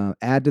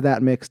 Add to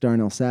that mix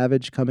Darnell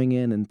Savage coming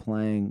in and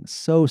playing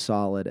so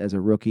solid as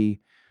a rookie.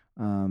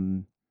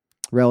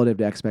 Relative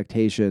to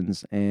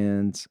expectations,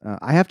 and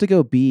I have to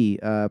go B,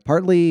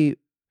 partly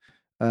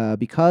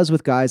because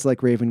with guys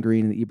like Raven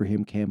Green and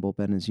Ibrahim Campbell,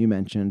 Ben, as you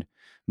mentioned,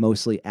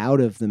 mostly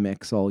out of the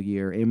mix all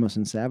year, Amos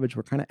and Savage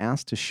were kind of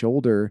asked to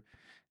shoulder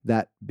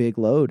that big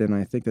load, and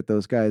I think that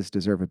those guys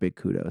deserve a big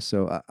kudos.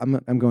 So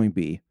I'm going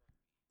B.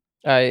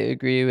 I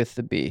agree with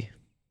the B.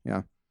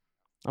 Yeah.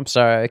 I'm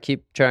sorry, I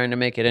keep trying to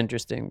make it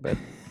interesting, but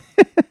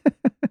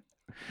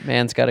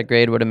man's got to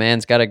grade what a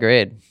man's got to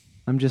grade.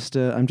 I'm just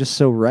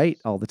so right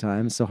all the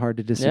time. It's so hard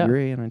to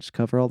disagree, and I just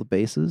cover all the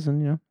bases,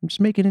 and I'm just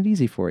making it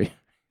easy for you.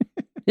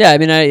 Yeah, I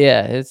mean,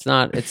 it's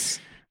not. It's.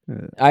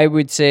 I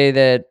would say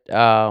that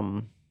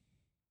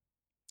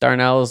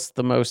Darnell's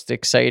the most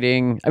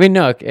exciting. I mean,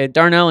 no,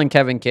 Darnell and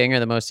Kevin King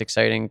are the most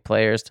exciting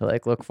players to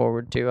like look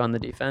forward to on the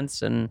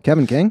defense. And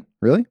Kevin King,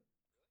 really?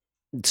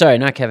 Sorry,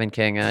 not Kevin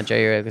King.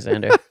 Jair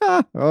Alexander.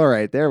 All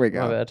right, there we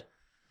go. My bad.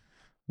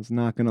 Was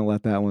not going to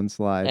let that one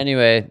slide.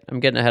 Anyway,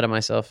 I'm getting ahead of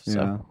myself. So.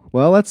 Yeah.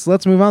 Well, let's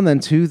move on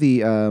then to the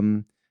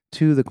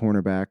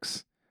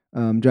cornerbacks.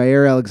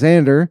 Jair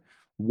Alexander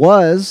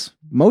was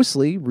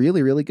mostly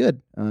really, really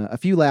good. A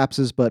few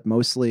lapses, but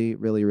mostly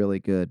really, really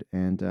good.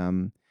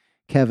 And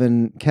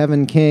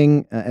Kevin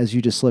King, as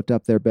you just slipped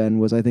up there, Ben,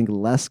 was I think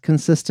less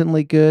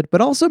consistently good,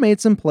 but also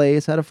made some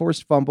plays. Had a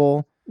forced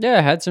fumble.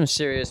 Yeah, had some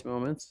serious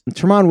moments.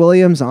 Tramon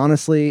Williams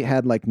honestly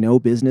had like no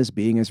business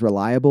being as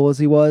reliable as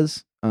he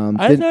was.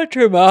 I thought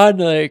Tramon,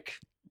 like,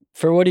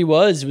 for what he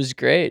was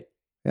great.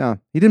 Yeah.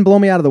 He didn't blow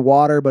me out of the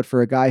water, but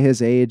for a guy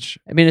his age.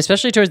 I mean,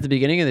 especially towards the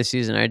beginning of the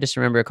season, I just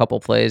remember a couple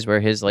plays where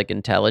his, like,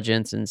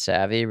 intelligence and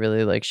savvy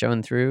really, like,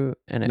 shone through,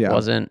 and it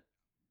wasn't,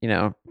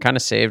 kind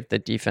of saved the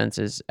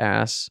defense's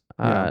ass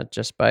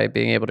just by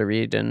being able to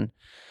read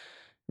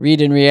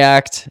read and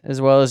react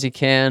as well as he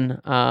can.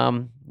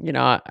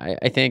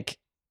 I think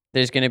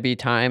there's going to be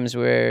times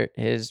where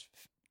his,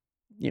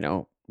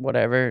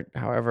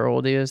 however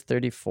old he is,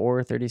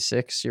 34,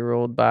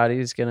 36-year-old body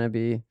is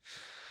going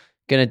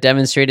to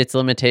demonstrate its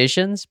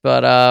limitations.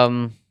 But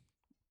I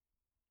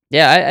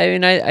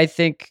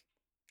think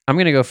I'm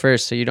going to go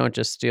first so you don't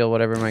just steal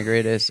whatever my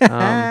grade is.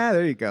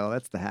 There you go.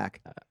 That's the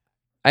hack.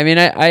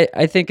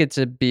 I think it's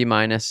a B-,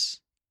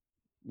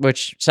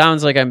 which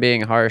sounds like I'm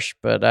being harsh,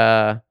 but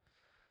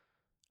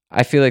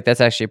I feel like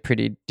that's actually a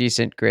pretty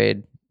decent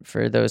grade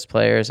for those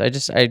players. I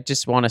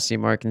just want to see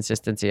more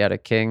consistency out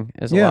of King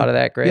as a lot of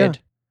that grade.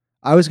 Yeah.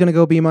 I was going to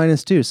go B-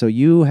 too, so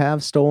you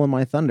have stolen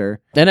my thunder.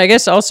 And I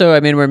guess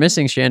also, we're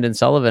missing Shandon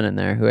Sullivan in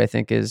there, who I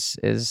think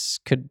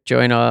could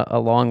join a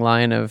long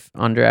line of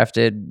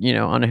undrafted,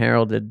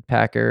 unheralded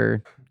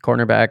Packer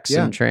cornerbacks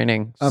in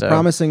training. A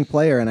promising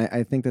player, and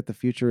I think that the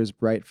future is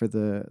bright for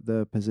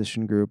the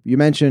position group. You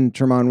mentioned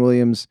Tramon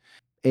Williams'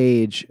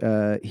 age.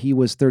 He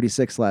was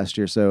 36 last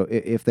year, so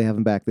if they have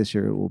him back this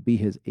year, it will be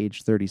his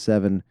age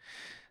 37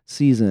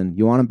 season.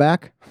 You want him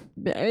back?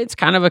 It's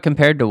kind of a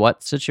compared to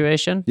what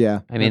situation.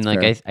 Yeah, I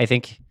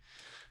think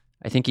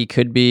he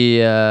could be.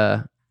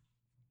 So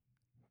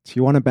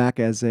you want him back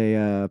as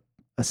a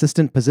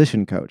assistant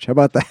position coach? How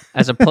about that?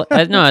 As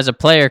a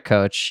player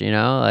coach,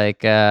 I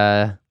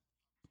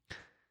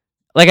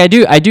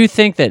do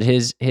think that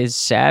his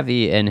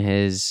savvy and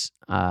his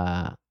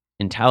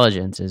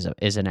intelligence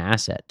is an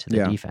asset to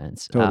the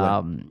defense.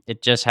 Totally.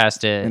 It just has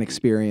to, an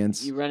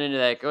experience. You run into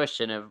that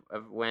question of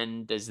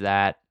when is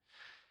that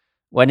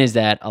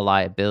a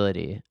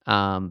liability?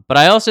 But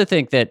I also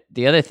think that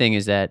the other thing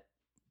is that,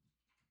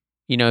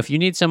 if you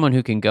need someone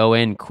who can go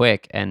in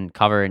quick and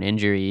cover an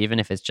injury, even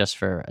if it's just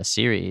for a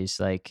series,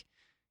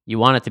 you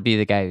want it to be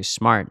the guy who's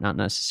smart, not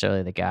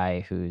necessarily the guy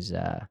who's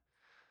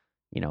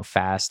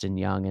fast and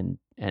young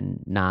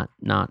and not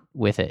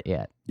with it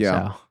yet.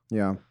 Yeah. So,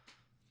 yeah.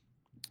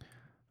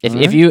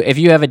 If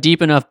you have a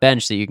deep enough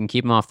bench that you can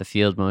keep him off the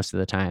field most of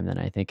the time, then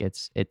I think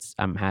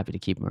I'm happy to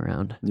keep him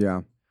around.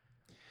 Yeah.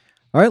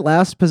 All right,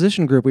 last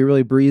position group. We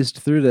really breezed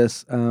through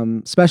this.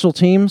 Special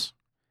teams.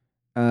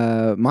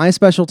 My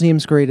special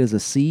teams grade is a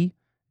C,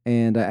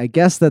 and I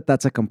guess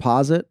that's a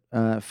composite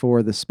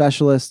for the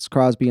specialists,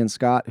 Crosby and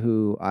Scott,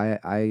 who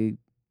I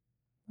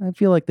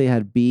feel like they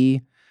had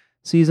B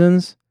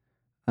seasons.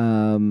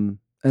 And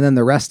then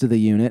the rest of the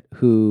unit,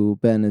 who,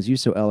 Ben, as you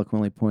so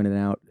eloquently pointed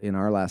out in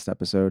our last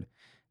episode,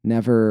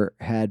 never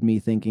had me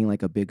thinking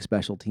like a big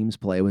special teams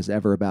play was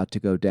ever about to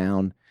go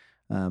down.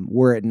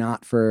 Were it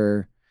not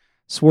for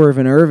Swerve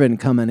and Irvin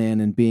coming in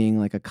and being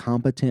like a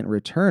competent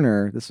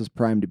returner, this was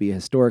primed to be a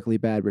historically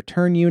bad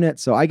return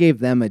unit. So I gave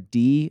them a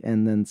D,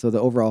 and then so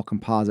the overall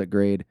composite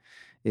grade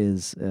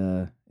is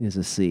a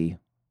C.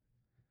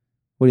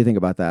 What do you think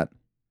about that?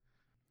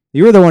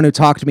 You were the one who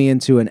talked me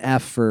into an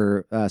F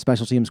for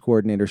special teams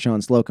coordinator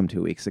Sean Slocum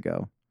 2 weeks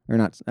ago. Or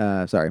not,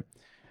 sorry.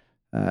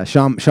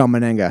 Sean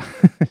Menenga.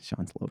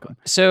 Sean Slocum.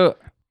 So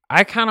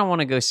I kind of want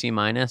to go C-,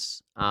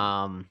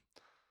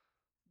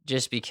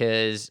 just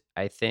because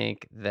I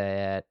think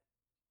that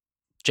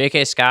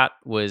J.K. Scott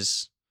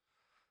was,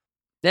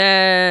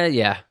 I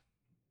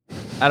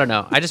don't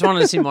know. I just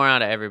wanted to see more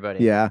out of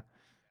everybody. Yeah.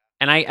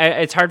 And I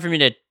it's hard for me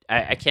to,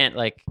 I can't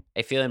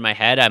I feel in my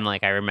head,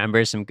 I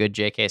remember some good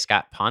J.K.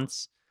 Scott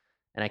punts.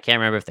 And I can't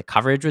remember if the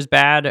coverage was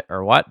bad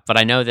or what, but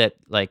I know that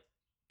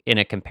in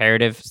a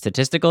comparative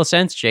statistical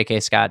sense,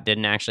 J.K. Scott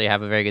didn't actually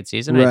have a very good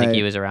season. Right. I think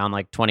he was around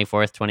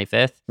 24th,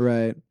 25th.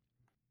 Right.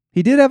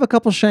 He did have a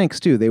couple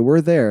shanks too. They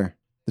were there.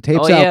 The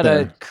tape's out there. He had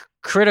a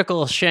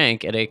critical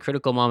shank at a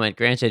critical moment.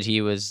 Granted,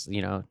 he was,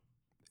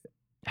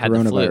 had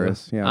the flu.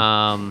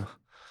 Yeah.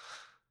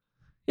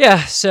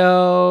 Yeah.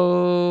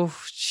 So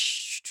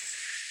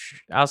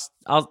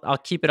I'll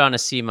keep it on a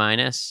C-,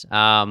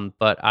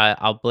 but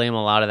I'll blame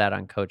a lot of that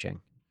on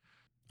coaching.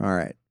 All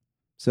right.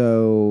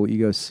 So you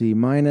go C-.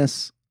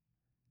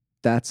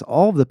 That's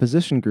all of the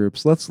position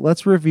groups.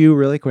 Let's review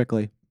really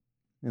quickly,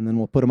 and then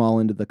we'll put them all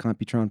into the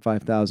Computron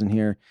 5000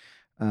 here.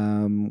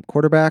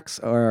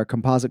 Quarterbacks, our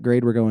composite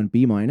grade, we're going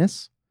B-.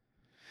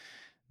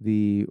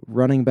 The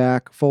running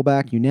back,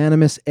 fullback,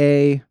 unanimous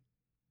A.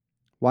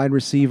 Wide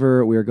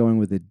receiver, we are going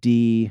with a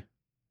D.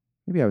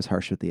 Maybe I was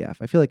harsh with the F.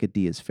 I feel like a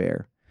D is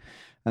fair.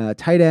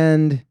 Tight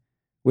end,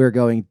 we're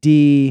going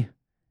D.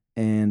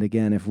 And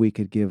again, if we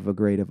could give a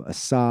grade of a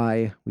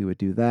psi, we would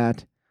do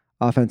that.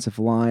 Offensive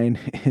line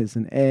is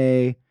an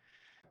A.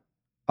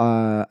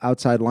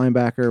 Outside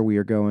linebacker, we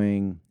are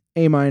going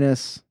A-.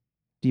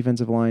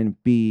 Defensive line,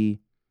 B.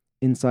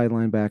 Inside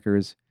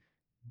linebackers,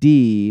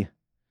 D.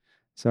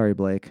 Sorry,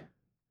 Blake.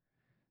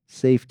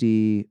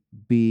 Safety,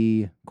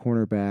 B.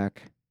 Cornerback,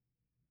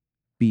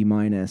 B-.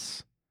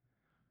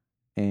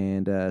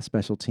 And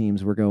special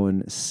teams, we're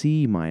going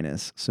C-.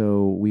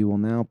 So we will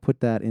now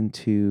put that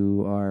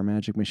into our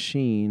magic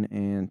machine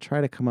and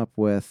try to come up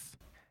with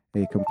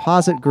a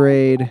composite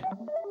grade.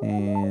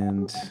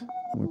 And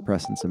we're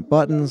pressing some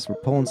buttons, we're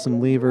pulling some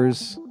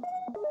levers,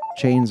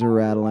 chains are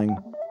rattling,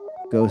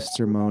 ghosts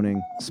are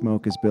moaning,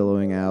 smoke is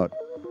billowing out,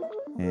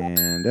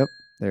 and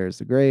There's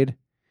the grade.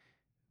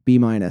 B-.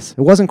 It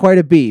wasn't quite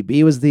a B.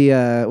 B was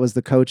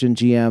the coach and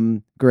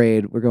GM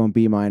grade. We're going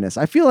B-.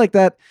 I feel like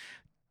that.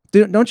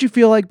 Don't you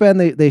feel like, Ben,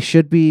 they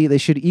should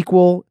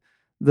equal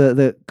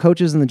the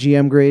coaches and the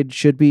GM grade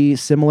should be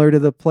similar to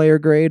the player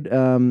grade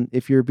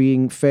if you're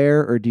being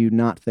fair, or do you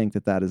not think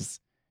that is?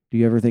 Do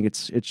you ever think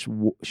it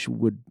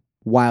would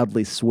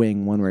wildly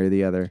swing one way or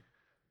the other?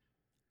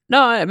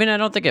 No, I mean, I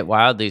don't think it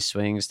wildly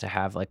swings to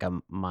have like a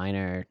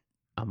minor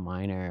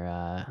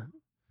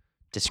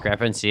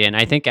discrepancy. And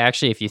I think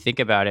actually, if you think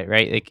about it,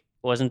 right, like,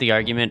 wasn't the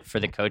argument for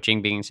the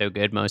coaching being so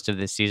good most of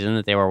this season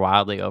that they were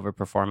wildly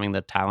overperforming the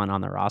talent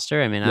on the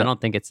roster? I mean, I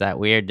don't think it's that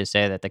weird to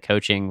say that the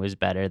coaching was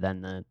better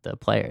than the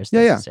players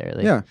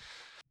necessarily. Yeah.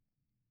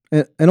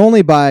 And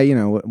only by,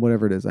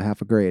 whatever it is, a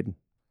half a grade.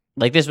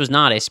 Like, this was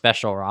not a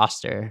special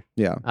roster.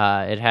 Yeah.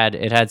 It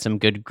had some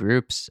good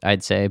groups,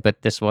 I'd say,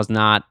 but this was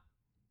not.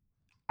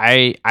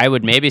 I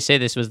would maybe say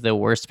this was the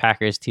worst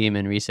Packers team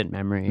in recent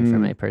memory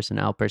from a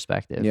personnel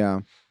perspective. Yeah.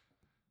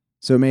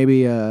 So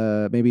maybe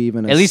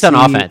even at least on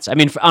offense. I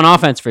mean, on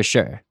offense for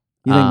sure.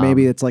 You think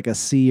maybe it's like a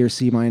C or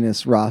C-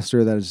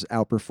 roster that is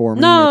outperforming?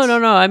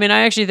 No. I mean,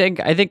 I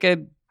think a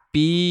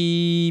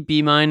B-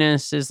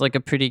 is like a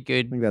pretty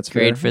good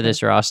grade for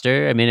this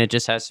roster. I mean, it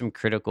just has some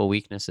critical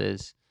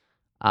weaknesses.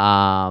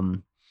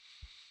 Wasted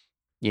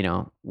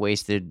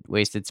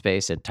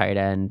space at tight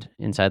end,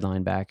 inside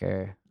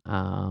linebacker,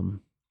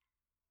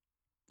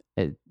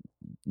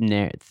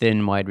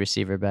 thin wide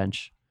receiver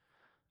bench.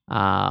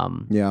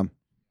 Yeah.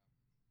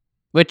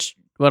 Which,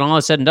 when all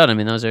is said and done, I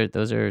mean, those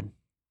are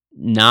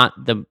not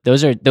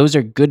those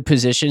are good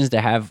positions to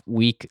have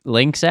weak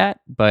links at,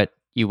 but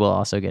you will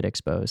also get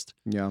exposed.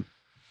 Yeah,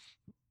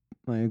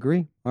 I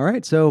agree. All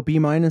right, so B-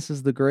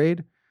 is the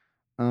grade.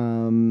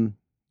 You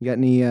got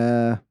any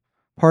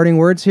parting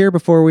words here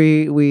before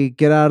we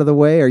get out of the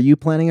way? Are you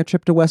planning a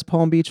trip to West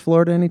Palm Beach,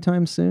 Florida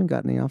anytime soon?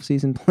 Got any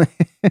off-season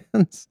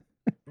plans?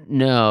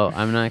 No,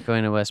 I'm not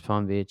going to West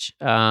Palm Beach.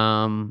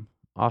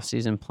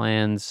 Off-season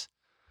plans.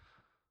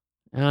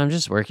 I'm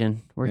just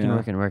working.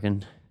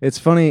 It's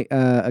funny,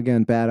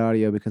 again, bad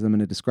audio because I'm going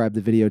to describe the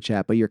video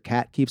chat, but your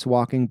cat keeps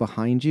walking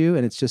behind you,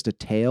 and it's just a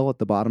tail at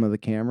the bottom of the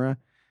camera.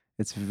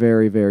 It's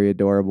very, very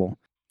adorable.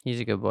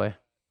 He's a good boy.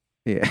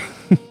 Yeah.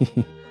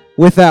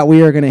 With that,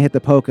 we are going to hit the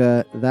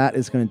polka. That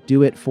is going to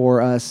do it for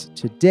us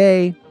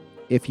today.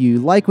 If you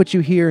like what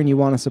you hear and you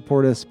want to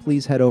support us,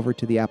 please head over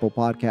to the Apple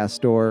Podcast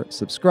Store,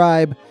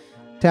 subscribe,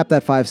 tap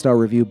that 5-star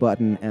review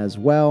button as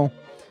well.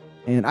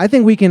 And I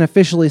think we can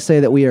officially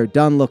say that we are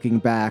done looking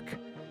back.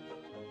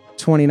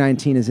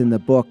 2019 is in the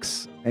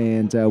books,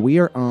 and we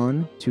are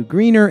on to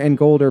greener and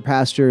golder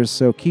pastures.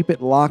 So keep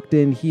it locked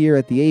in here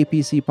at the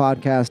APC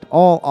Podcast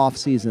all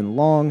off-season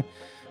long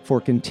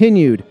for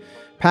continued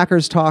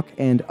Packers talk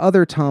and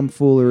other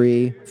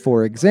tomfoolery.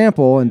 For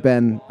example, and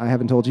Ben, I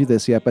haven't told you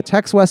this yet, but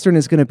Tex Western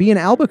is going to be in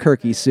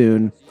Albuquerque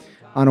soon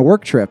on a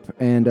work trip.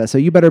 And so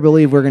you better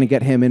believe we're going to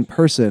get him in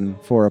person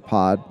for a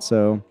pod.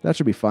 So that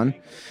should be fun.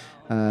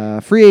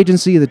 Free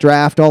agency, the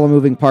draft, all the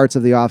moving parts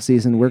of the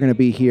offseason. We're going to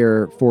be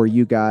here for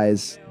you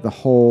guys the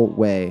whole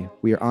way.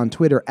 We are on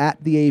Twitter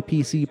at the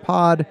APC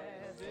Pod,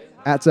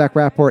 at Zach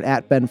Rapport,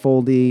 at Ben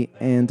Foldy,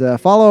 and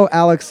follow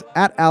Alex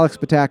at Alex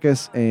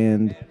Patakis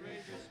and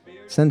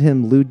send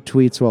him lewd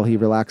tweets while he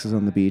relaxes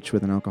on the beach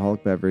with an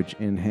alcoholic beverage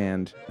in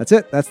hand. That's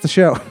it. That's the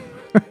show.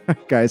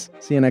 Guys,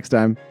 see you next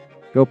time.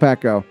 Go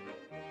Pack Go.